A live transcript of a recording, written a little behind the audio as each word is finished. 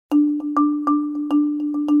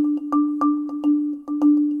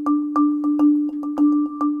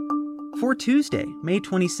For Tuesday, May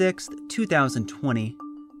 26th, 2020,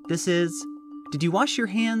 this is Did You Wash Your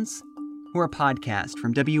Hands? We're a podcast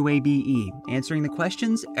from WABE answering the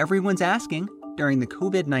questions everyone's asking during the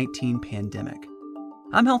COVID-19 pandemic.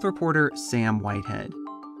 I'm health reporter Sam Whitehead.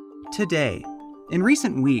 Today, in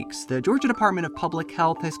recent weeks, the Georgia Department of Public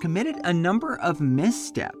Health has committed a number of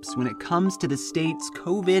missteps when it comes to the state's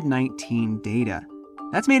COVID-19 data.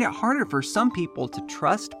 That's made it harder for some people to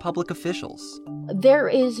trust public officials. There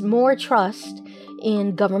is more trust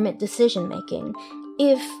in government decision-making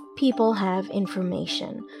if people have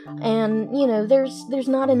information. And, there's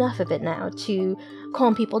not enough of it now to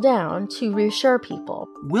calm people down, to reassure people.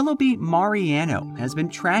 Willoughby Mariano has been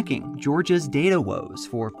tracking Georgia's data woes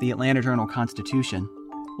for the Atlanta Journal-Constitution.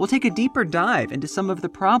 We'll take a deeper dive into some of the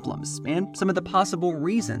problems and some of the possible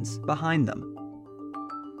reasons behind them.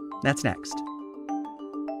 That's next.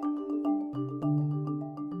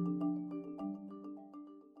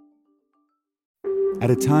 At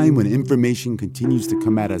a time when information continues to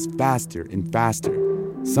come at us faster and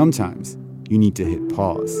faster, sometimes you need to hit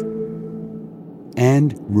pause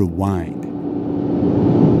and rewind.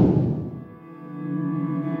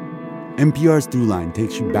 NPR's Throughline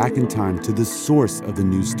takes you back in time to the source of the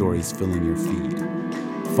news stories filling your feed.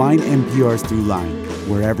 Find NPR's Throughline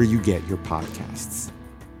wherever you get your podcasts.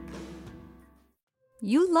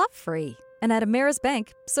 You love free, and at Ameris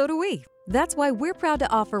Bank, so do we. That's why we're proud to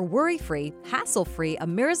offer worry-free, hassle-free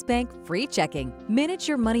Ameris Bank free checking. Manage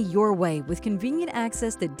your money your way with convenient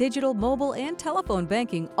access to digital, mobile, and telephone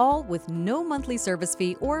banking, all with no monthly service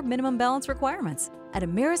fee or minimum balance requirements. At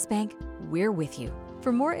Ameris Bank, we're with you.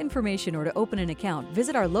 For more information or to open an account,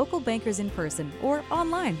 visit our local bankers in person or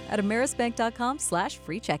online at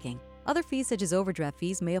amerisbank.com/free checking. Other fees such as overdraft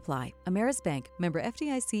fees may apply. Ameris Bank, member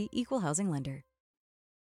FDIC, equal housing lender.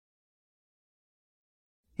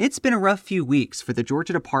 It's been a rough few weeks for the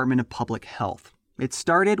Georgia Department of Public Health. It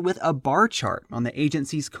started with a bar chart on the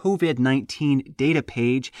agency's COVID-19 data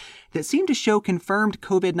page that seemed to show confirmed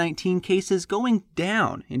COVID-19 cases going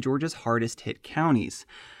down in Georgia's hardest hit counties.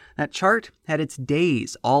 That chart had its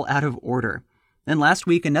days all out of order. Then last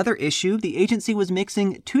week, another issue, the agency was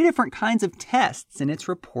mixing two different kinds of tests in its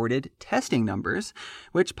reported testing numbers,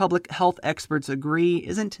 which public health experts agree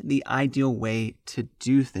isn't the ideal way to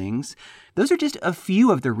do things. Those are just a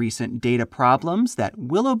few of the recent data problems that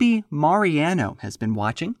Willoughby Mariano has been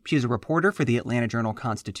watching. She's a reporter for the Atlanta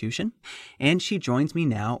Journal-Constitution, and she joins me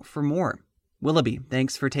now for more. Willoughby,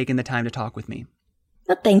 thanks for taking the time to talk with me.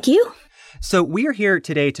 Well, thank you. So we are here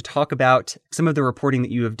today to talk about some of the reporting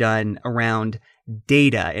that you have done around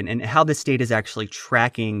data and how the state is actually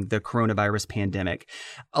tracking the coronavirus pandemic.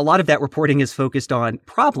 A lot of that reporting is focused on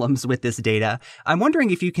problems with this data. I'm wondering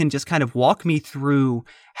if you can just kind of walk me through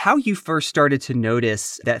how you first started to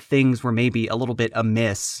notice that things were maybe a little bit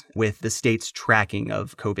amiss with the state's tracking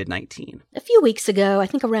of COVID-19. A few weeks ago, I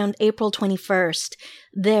think around April 21st,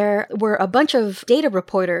 there were a bunch of data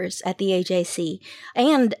reporters at the AJC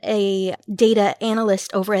and a data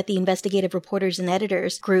analyst over at the Investigative Reporters and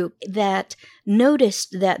Editors group that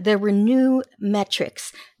noticed that there were new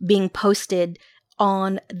metrics being posted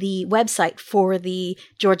on the website for the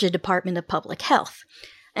Georgia Department of Public Health.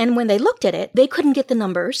 And when they looked at it, they couldn't get the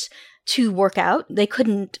numbers to work out. They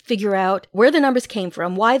couldn't figure out where the numbers came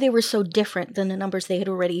from, why they were so different than the numbers they had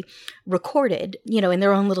already recorded, in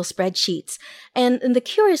their own little spreadsheets. And the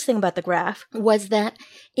curious thing about the graph was that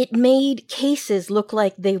it made cases look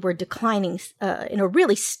like they were declining in a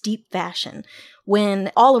really steep fashion,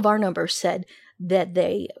 when all of our numbers said that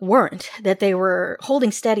they weren't, that they were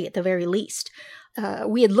holding steady at the very least.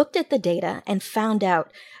 We had looked at the data and found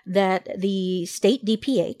out that the state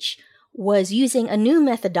DPH was using a new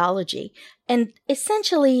methodology and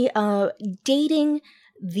essentially dating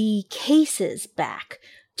the cases back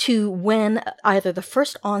to when either the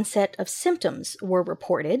first onset of symptoms were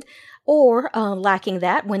reported or lacking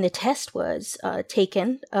that when the test was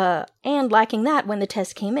taken and lacking that when the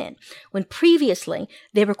test came in. When previously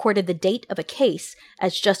they recorded the date of a case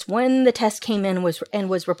as just when the test came in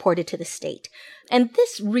was reported to the state. And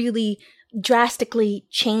this really drastically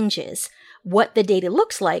changes what the data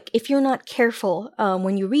looks like if you're not careful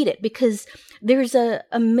when you read it, because there's a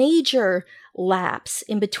major lapse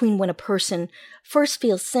in between when a person first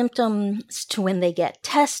feels symptoms to when they get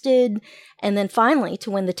tested, and then finally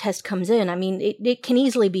to when the test comes in. I mean, it can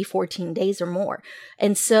easily be 14 days or more.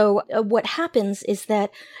 And so what happens is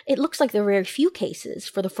that it looks like there are very few cases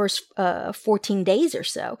for the first 14 days or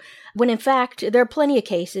so, when in fact there are plenty of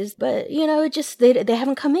cases, but they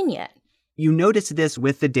haven't come in yet. You noticed this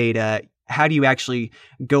with the data. How do you actually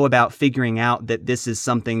go about figuring out that this is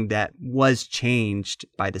something that was changed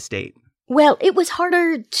by the state? Well, it was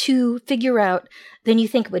harder to figure out than you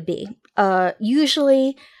think it would be.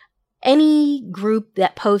 Usually, any group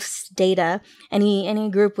that posts data, any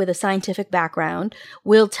group with a scientific background,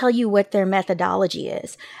 will tell you what their methodology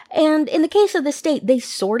is. And in the case of the state, they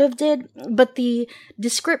sort of did, but the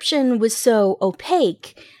description was so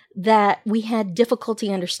opaque that we had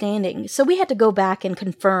difficulty understanding. So we had to go back and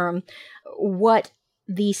confirm what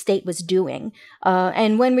the state was doing.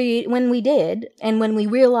 And when we did, and when we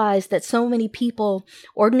realized that so many people,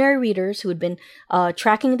 ordinary readers who had been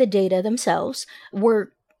tracking the data themselves,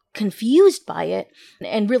 were confused by it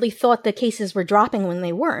and really thought the cases were dropping when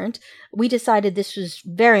they weren't, we decided this was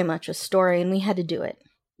very much a story and we had to do it.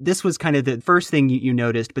 This was kind of the first thing you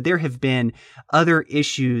noticed, but there have been other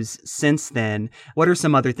issues since then. What are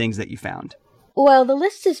some other things that you found? Well, the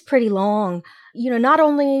list is pretty long. Not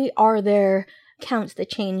only are there counts that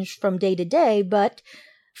change from day to day, but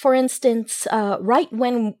for instance, right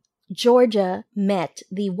when Georgia met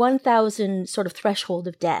the 1,000 sort of threshold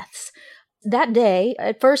of deaths, that day,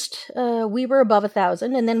 at first, we were above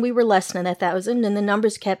 1,000, and then we were less than 1,000, and the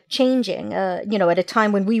numbers kept changing, at a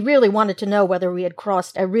time when we really wanted to know whether we had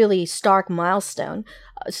crossed a really stark milestone.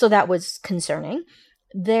 So that was concerning.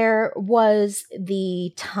 There was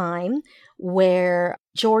the time where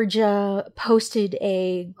Georgia posted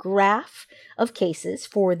a graph of cases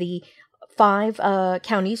for the 5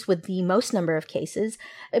 counties with the most number of cases.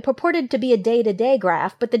 It purported to be a day-to-day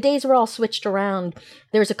graph, but the days were all switched around.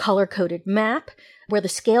 There's a color-coded map where the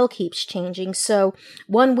scale keeps changing. So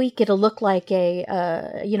one week it'll look like a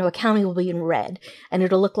county will be in red, and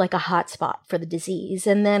it'll look like a hot spot for the disease.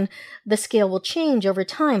 And then the scale will change over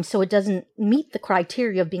time, so it doesn't meet the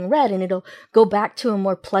criteria of being red, and it'll go back to a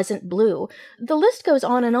more pleasant blue. The list goes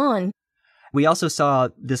on and on. We also saw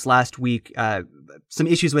this last week some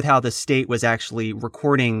issues with how the state was actually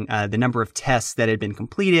recording the number of tests that had been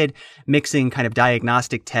completed, mixing kind of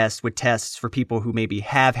diagnostic tests with tests for people who maybe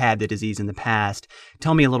have had the disease in the past.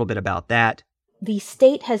 Tell me a little bit about that. The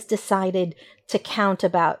state has decided to count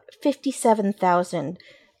about 57,000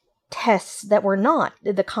 tests that were not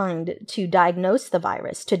the kind to diagnose the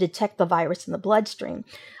virus, to detect the virus in the bloodstream,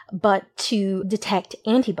 but to detect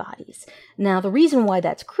antibodies. Now, the reason why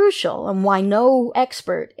that's crucial and why no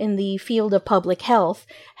expert in the field of public health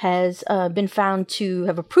has been found to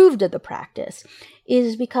have approved of the practice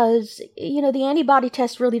is because, the antibody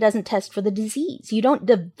test really doesn't test for the disease. You don't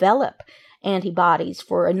develop antibodies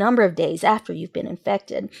for a number of days after you've been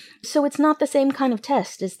infected. So it's not the same kind of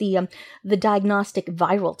test as the diagnostic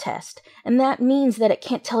viral test. And that means that it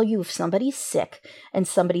can't tell you if somebody's sick, and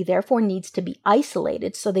somebody therefore needs to be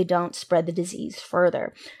isolated so they don't spread the disease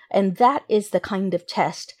further. And that is the kind of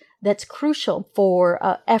test that's crucial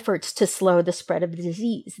for efforts to slow the spread of the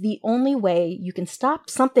disease. The only way you can stop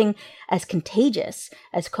something as contagious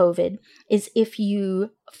as COVID is if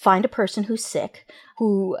you find a person who's sick,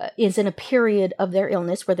 who is in a period of their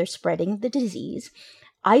illness where they're spreading the disease,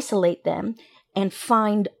 isolate them, and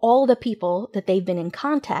find all the people that they've been in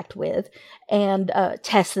contact with and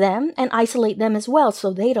test them and isolate them as well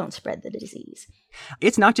so they don't spread the disease.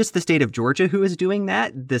 It's not just the state of Georgia who is doing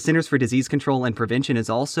that. The Centers for Disease Control and Prevention is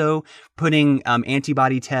also putting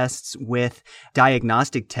antibody tests with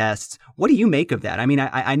diagnostic tests. What do you make of that? I mean,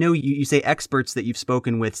 I know you say experts that you've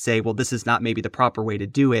spoken with say, well, this is not maybe the proper way to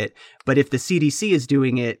do it. But if the CDC is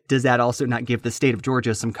doing it, does that also not give the state of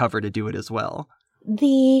Georgia some cover to do it as well?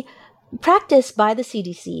 The practice by the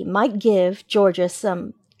CDC might give Georgia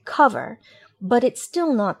some cover, but it's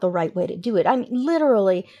still not the right way to do it. I mean,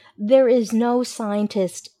 literally, there is no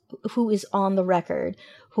scientist who is on the record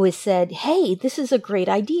who has said, hey, this is a great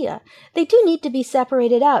idea. They do need to be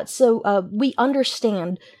separated out so we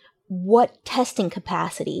understand what testing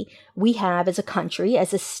capacity we have as a country,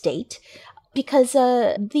 as a state, because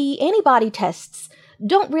the antibody tests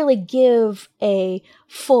don't really give a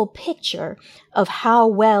full picture of how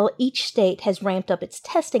well each state has ramped up its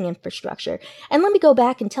testing infrastructure. And let me go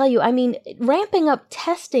back and tell you, I mean, ramping up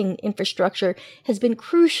testing infrastructure has been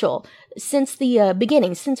crucial since the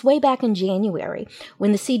beginning, since way back in January,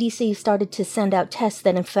 when the CDC started to send out tests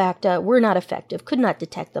that, in fact, were not effective, could not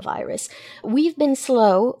detect the virus. We've been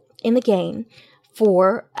slow in the game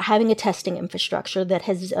for having a testing infrastructure that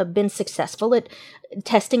has been successful at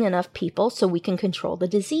testing enough people so we can control the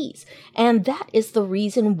disease. And that is the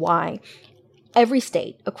reason why every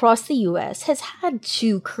state across the U.S. has had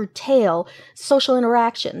to curtail social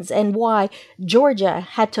interactions and why Georgia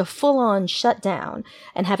had to full-on shut down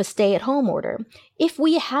and have a stay-at-home order. If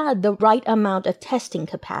we had the right amount of testing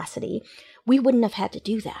capacity, we wouldn't have had to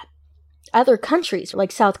do that. Other countries,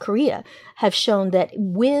 like South Korea, have shown that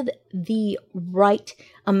with the right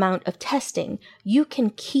amount of testing, you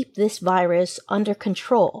can keep this virus under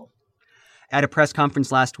control. At a press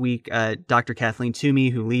conference last week, Dr. Kathleen Toomey,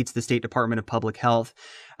 who leads the State Department of Public Health,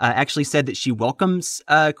 actually said that she welcomes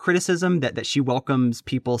criticism, that she welcomes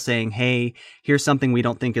people saying, hey, here's something we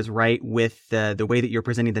don't think is right with the way that you're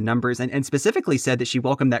presenting the numbers, and specifically said that she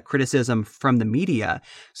welcomed that criticism from the media.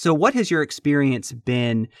 So what has your experience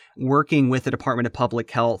been working with the Department of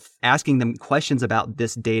Public Health, asking them questions about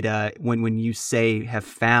this data when you say have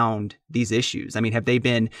found these issues? I mean, have they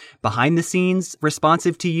been behind the scenes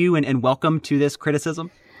responsive to you and welcome to this criticism?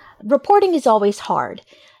 Reporting is always hard,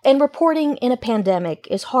 and reporting in a pandemic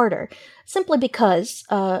is harder simply because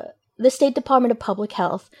the State Department of Public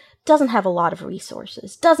Health doesn't have a lot of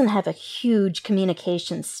resources, doesn't have a huge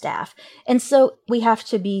communications staff, and so we have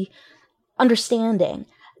to be understanding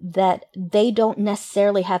that they don't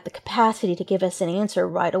necessarily have the capacity to give us an answer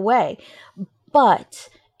right away. But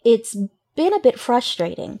it's been a bit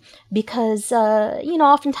frustrating because,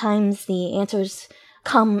 oftentimes the answers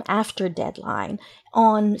come after deadline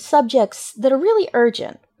on subjects that are really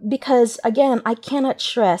urgent. Because, again, I cannot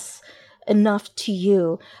stress enough to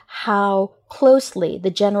you how closely the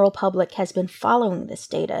general public has been following this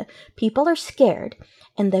data. People are scared,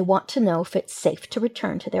 and they want to know if it's safe to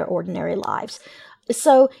return to their ordinary lives.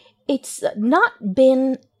 So it's not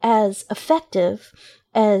been as effective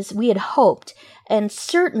as we had hoped, and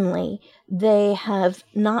certainly they have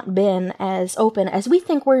not been as open as we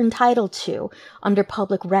think we're entitled to under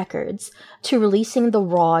public records to releasing the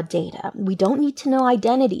raw data. We don't need to know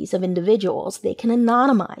identities of individuals. They can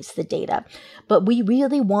anonymize the data, but we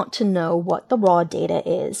really want to know what the raw data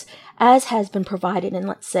is, as has been provided in,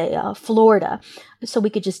 let's say, Florida, so we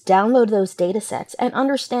could just download those data sets and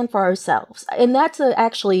understand for ourselves. And that's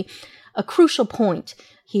actually a crucial point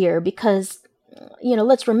here because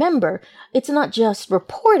let's remember, it's not just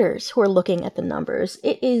reporters who are looking at the numbers.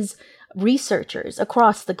 It is researchers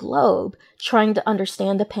across the globe trying to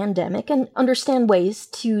understand the pandemic and understand ways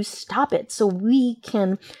to stop it so we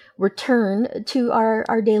can return to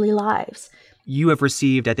our daily lives. You have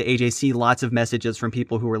received at the AJC lots of messages from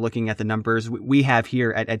people who are looking at the numbers. We have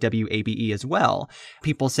here at WABE as well.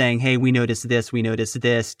 People saying, hey, we noticed this, we noticed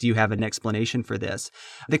this. Do you have an explanation for this?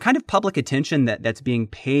 The kind of public attention that's being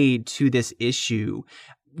paid to this issue,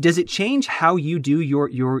 does it change how you do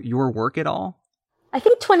your work at all? I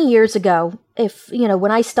think 20 years ago,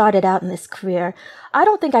 when I started out in this career, I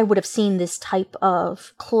don't think I would have seen this type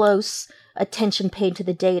of close attention paid to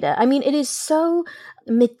the data. I mean, it is so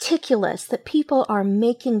meticulous that people are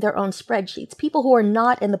making their own spreadsheets, people who are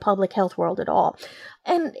not in the public health world at all.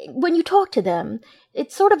 And when you talk to them,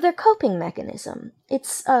 it's sort of their coping mechanism.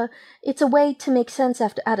 It's a way to make sense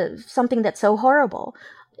out of something that's so horrible.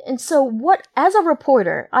 And so as a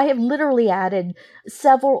reporter, I have literally added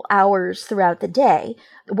several hours throughout the day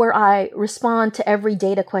where I respond to every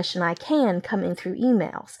data question I can coming through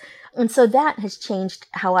emails. And so that has changed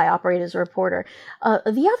how I operate as a reporter.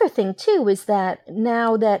 The other thing, too, is that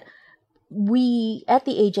now that we at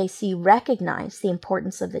the AJC recognize the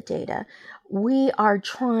importance of the data, we are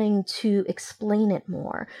trying to explain it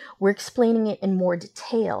more. We're explaining it in more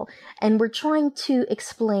detail, and we're trying to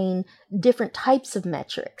explain different types of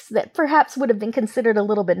metrics that perhaps would have been considered a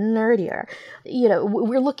little bit nerdier.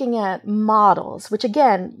 We're looking at models, which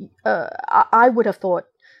again, I would have thought,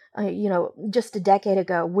 just a decade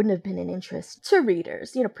ago wouldn't have been an interest to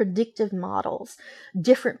readers, predictive models,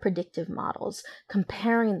 different predictive models,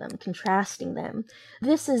 comparing them, contrasting them.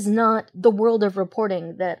 This is not the world of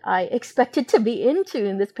reporting that I expected to be into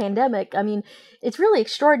in this pandemic. I mean, it's really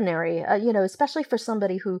extraordinary, especially for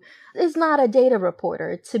somebody who is not a data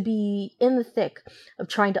reporter, to be in the thick of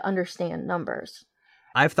trying to understand numbers.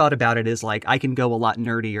 I've thought about it as like, I can go a lot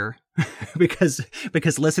nerdier because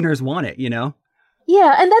listeners want it,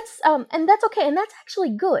 Yeah, and that's okay, and that's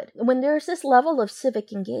actually good. When there's this level of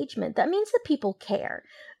civic engagement, that means that people care.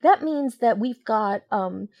 That means that we've got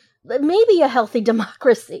maybe a healthy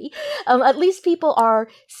democracy. At least people are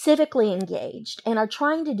civically engaged and are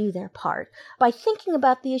trying to do their part by thinking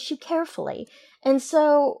about the issue carefully. And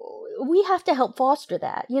so we have to help foster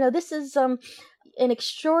that. This is an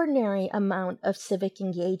extraordinary amount of civic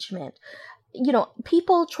engagement.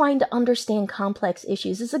 People trying to understand complex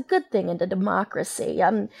issues is a good thing in a democracy.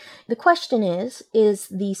 The question is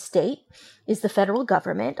the state, is the federal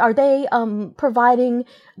government, are they providing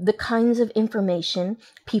the kinds of information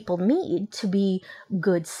people need to be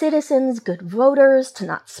good citizens, good voters, to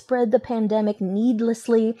not spread the pandemic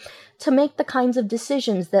needlessly, to make the kinds of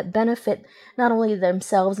decisions that benefit not only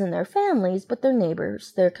themselves and their families, but their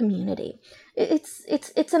neighbors, their community?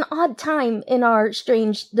 it's an odd time in our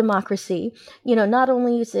strange democracy. Not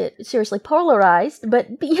only is it seriously polarized,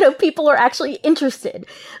 but people are actually interested.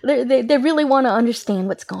 They really want to understand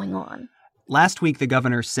what's going on. Last week, the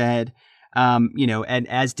governor said, and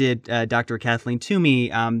as did Dr. Kathleen Toomey,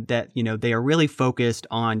 that they are really focused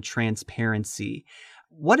on transparency.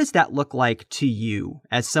 What does that look like to you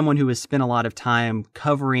as someone who has spent a lot of time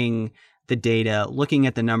covering the data, looking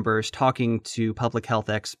at the numbers, talking to public health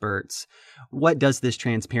experts? What does this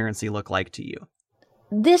transparency look like to you?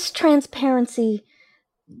 This transparency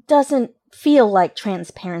doesn't feel like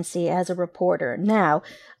transparency as a reporter. Now,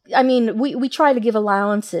 we try to give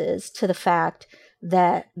allowances to the fact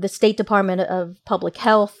that the State Department of Public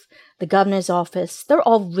Health, the governor's office, they're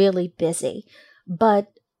all really busy.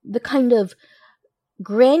 But the kind of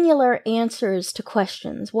granular answers to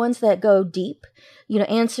questions, ones that go deep,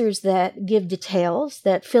 answers that give details,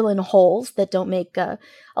 that fill in holes that don't make a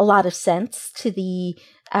lot of sense to the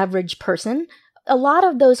average person. A lot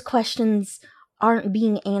of those questions aren't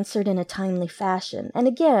being answered in a timely fashion. And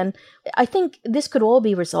again, I think this could all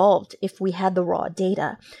be resolved if we had the raw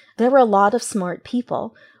data. There are a lot of smart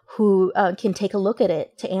people who can take a look at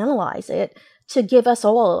it, to analyze it, to give us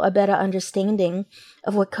all a better understanding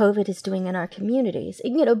of what COVID is doing in our communities.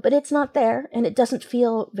 But it's not there, and it doesn't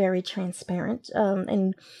feel very transparent.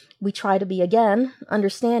 And we try to be, again,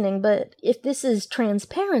 understanding. But if this is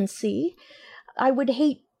transparency, I would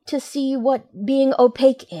hate to see what being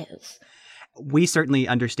opaque is. We certainly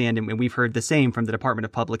understand, and we've heard the same from the Department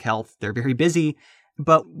of Public Health. They're very busy.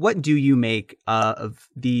 But what do you make of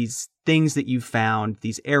these things that you've found,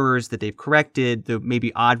 these errors that they've corrected, the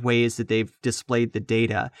maybe odd ways that they've displayed the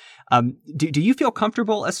data? Do you feel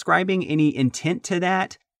comfortable ascribing any intent to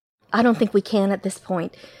that? I don't think we can at this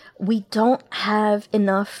point. We don't have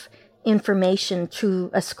enough information to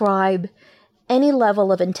ascribe any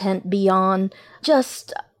level of intent beyond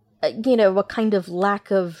just, a kind of lack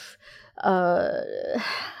of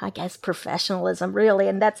professionalism, really.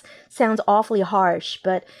 And that sounds awfully harsh,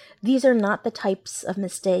 but these are not the types of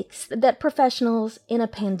mistakes that professionals in a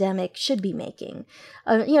pandemic should be making.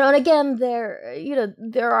 And again,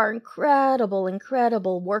 there are incredible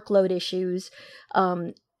workload issues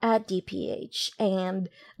at DPH, and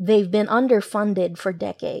they've been underfunded for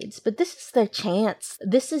decades. But this is their chance.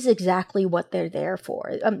 This is exactly what they're there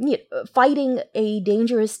for. Fighting a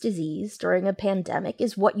dangerous disease during a pandemic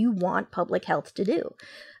is what you want public health to do.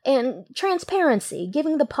 And transparency,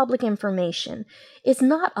 giving the public information, is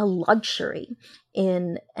not a luxury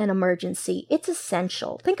in an emergency. It's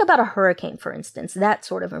essential. Think about a hurricane, for instance, that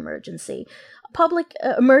sort of emergency. Public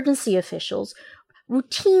emergency officials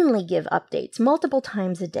routinely give updates multiple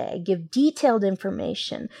times a day, give detailed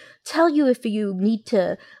information, tell you if you need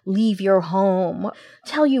to leave your home,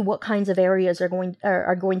 tell you what kinds of areas are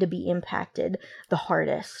going to be impacted the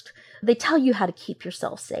hardest. They tell you how to keep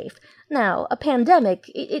yourself safe. Now, a pandemic,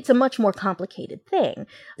 it's a much more complicated thing.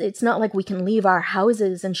 It's not like we can leave our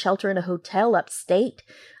houses and shelter in a hotel upstate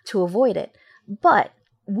to avoid it. But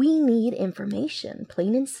we need information,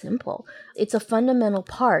 plain and simple. It's a fundamental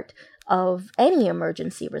part of any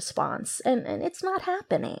emergency response, and it's not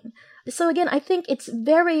happening. So again, I think it's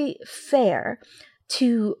very fair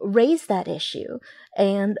to raise that issue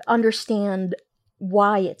and understand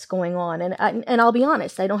why it's going on. And I'll be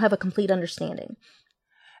honest, I don't have a complete understanding.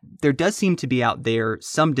 There does seem to be out there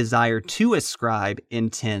some desire to ascribe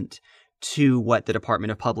intent to what the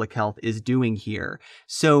Department of Public Health is doing here.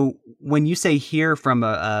 So when you say hear from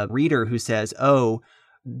a reader who says, oh,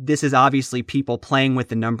 this is obviously people playing with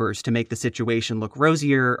the numbers to make the situation look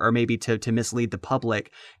rosier or maybe to mislead the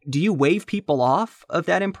public, do you wave people off of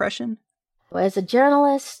that impression? As a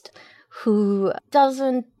journalist who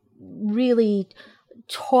doesn't really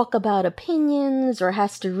talk about opinions or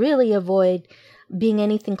has to really avoid being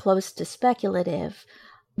anything close to speculative,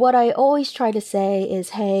 what I always try to say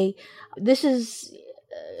is, hey, this is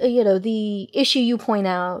the issue you point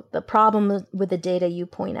out, the problem with the data you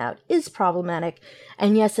point out is problematic.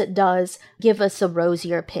 And yes, it does give us a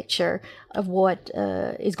rosier picture of what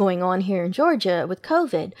is going on here in Georgia with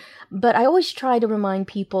COVID. But I always try to remind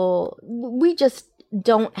people, we just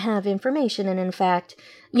don't have information. And in fact,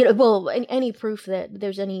 any proof that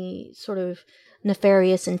there's any sort of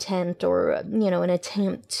nefarious intent or, an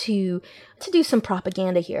attempt to do some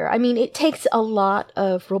propaganda here. I mean, it takes a lot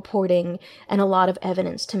of reporting and a lot of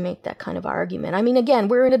evidence to make that kind of argument. I mean, again,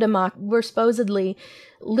 we're supposedly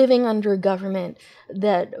living under a government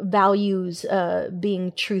that values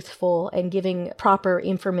being truthful and giving proper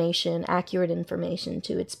information, accurate information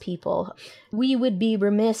to its people. We would be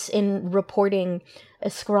remiss in reporting,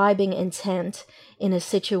 ascribing intent in a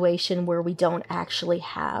situation where we don't actually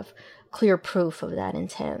have clear proof of that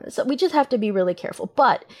intent. So we just have to be really careful.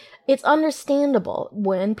 But it's understandable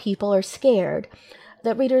when people are scared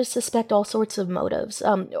that readers suspect all sorts of motives,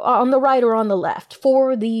 on the right or on the left,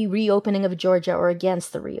 for the reopening of Georgia or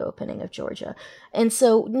against the reopening of Georgia. And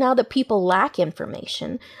so now that people lack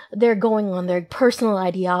information, they're going on their personal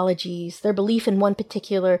ideologies, their belief in one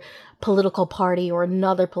particular political party or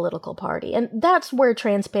another political party. And that's where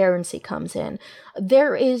transparency comes in.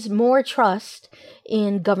 There is more trust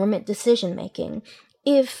in government decision-making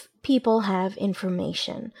if people have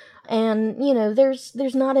information. And,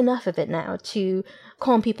 there's not enough of it now to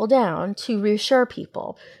calm people down, to reassure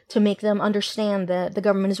people, to make them understand that the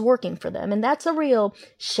government is working for them. And that's a real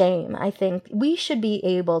shame, I think. We should be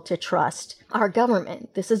able to trust our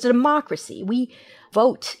government. This is a democracy. We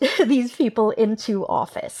vote these people into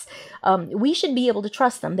office. We should be able to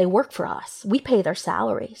trust them. They work for us. We pay their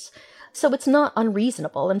salaries. So it's not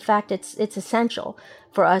unreasonable. In fact, it's essential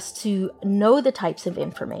for us to know the types of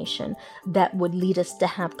information that would lead us to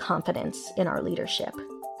have confidence in our leadership.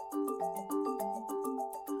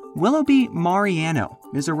 Willoughby Mariano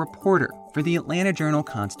is a reporter for the Atlanta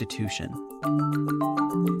Journal-Constitution.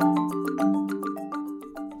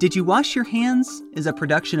 Did You Wash Your Hands is a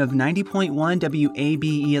production of 90.1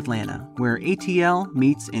 WABE Atlanta, where ATL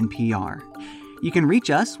meets NPR. You can reach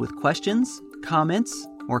us with questions, comments,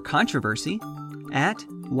 or controversy at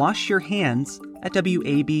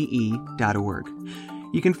washyourhands@wabe.org.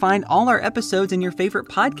 You can find all our episodes in your favorite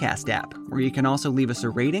podcast app, where you can also leave us a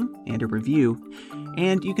rating and a review.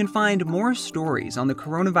 And you can find more stories on the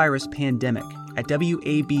coronavirus pandemic at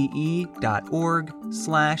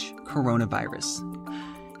wabe.org/coronavirus.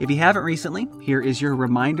 If you haven't recently, here is your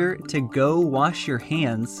reminder to go wash your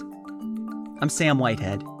hands. I'm Sam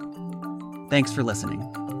Whitehead. Thanks for listening.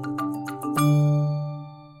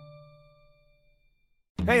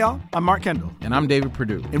 Hey y'all, I'm Mark Kendall. And I'm David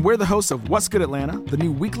Perdue. And we're the hosts of What's Good Atlanta, the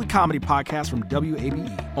new weekly comedy podcast from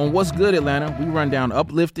WABE. On What's Good Atlanta, we run down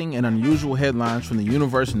uplifting and unusual headlines from the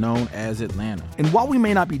universe known as Atlanta. And while we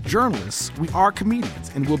may not be journalists, we are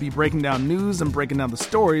comedians, and we'll be breaking down news and breaking down the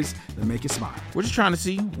stories that make you smile. We're just trying to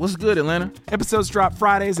see what's good, Atlanta. Episodes drop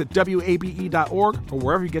Fridays at WABE.org or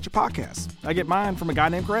wherever you get your podcasts. I get mine from a guy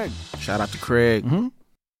named Craig. Shout out to Craig. Mm-hmm.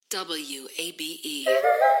 WABE.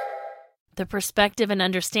 The perspective and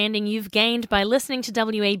understanding you've gained by listening to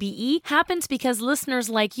WABE happens because listeners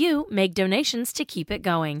like you make donations to keep it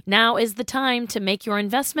going. Now is the time to make your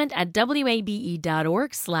investment at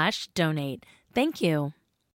wabe.org/donate. Thank you.